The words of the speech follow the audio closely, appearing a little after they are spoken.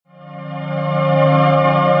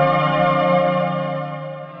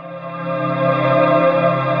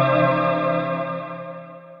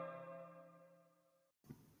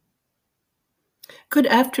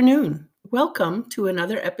afternoon. Welcome to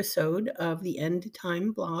another episode of the End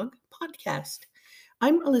Time Blog podcast.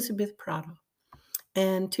 I'm Elizabeth Prado,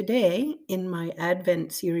 and today in my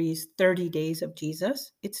Advent series 30 Days of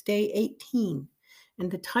Jesus, it's day 18,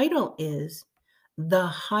 and the title is The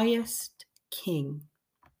Highest King.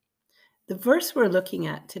 The verse we're looking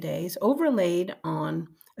at today is overlaid on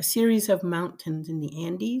a series of mountains in the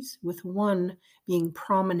Andes, with one being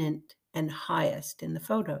prominent and highest in the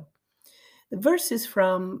photo. The verse is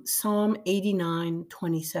from Psalm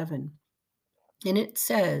 89:27, and it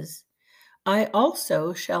says, I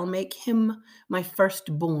also shall make him my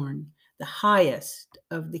firstborn, the highest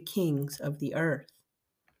of the kings of the earth.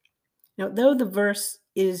 Now, though the verse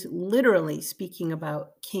is literally speaking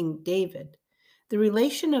about King David, the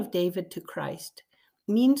relation of David to Christ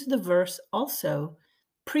means the verse also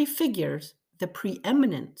prefigures the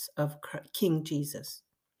preeminence of King Jesus.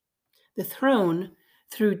 The throne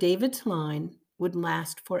through David's line would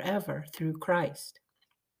last forever through Christ.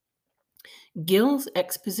 Gill's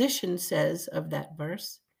exposition says of that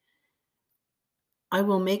verse, I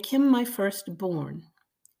will make him my firstborn,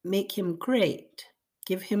 make him great,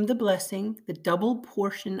 give him the blessing, the double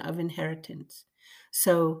portion of inheritance.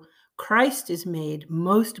 So Christ is made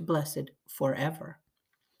most blessed forever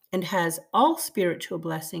and has all spiritual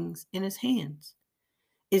blessings in his hands,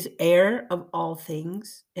 is heir of all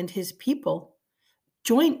things, and his people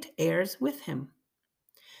joint heirs with him.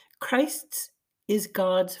 Christ is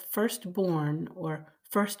God's firstborn or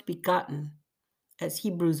first begotten, as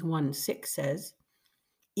Hebrews 1:6 says.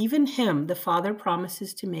 Even him the Father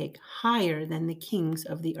promises to make higher than the kings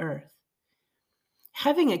of the earth,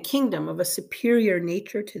 having a kingdom of a superior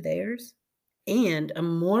nature to theirs, and a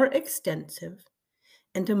more extensive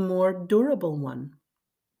and a more durable one.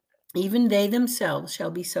 Even they themselves shall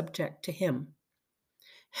be subject to him.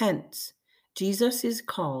 Hence, Jesus is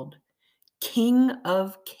called King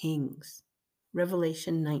of Kings.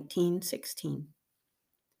 Revelation 19:16.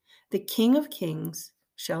 The King of Kings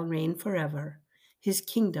shall reign forever. His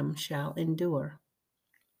kingdom shall endure.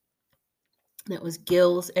 That was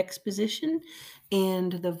Gill's exposition,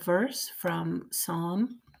 and the verse from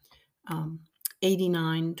Psalm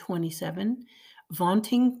 89:27,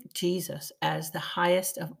 vaunting Jesus as the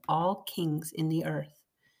highest of all kings in the earth.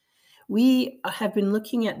 We have been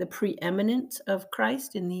looking at the preeminence of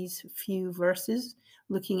Christ in these few verses,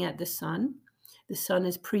 looking at the Son. The Son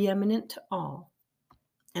is preeminent to all.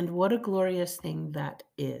 And what a glorious thing that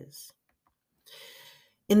is.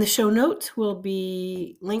 In the show notes will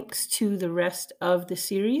be links to the rest of the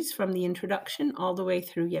series from the introduction all the way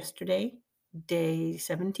through yesterday, day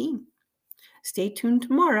 17. Stay tuned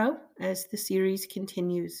tomorrow as the series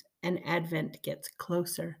continues and Advent gets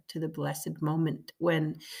closer to the blessed moment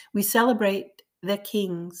when we celebrate the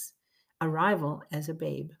King's arrival as a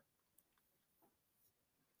babe.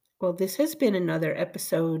 Well, this has been another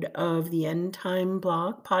episode of the End Time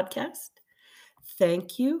Blog podcast.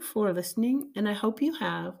 Thank you for listening, and I hope you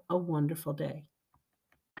have a wonderful day.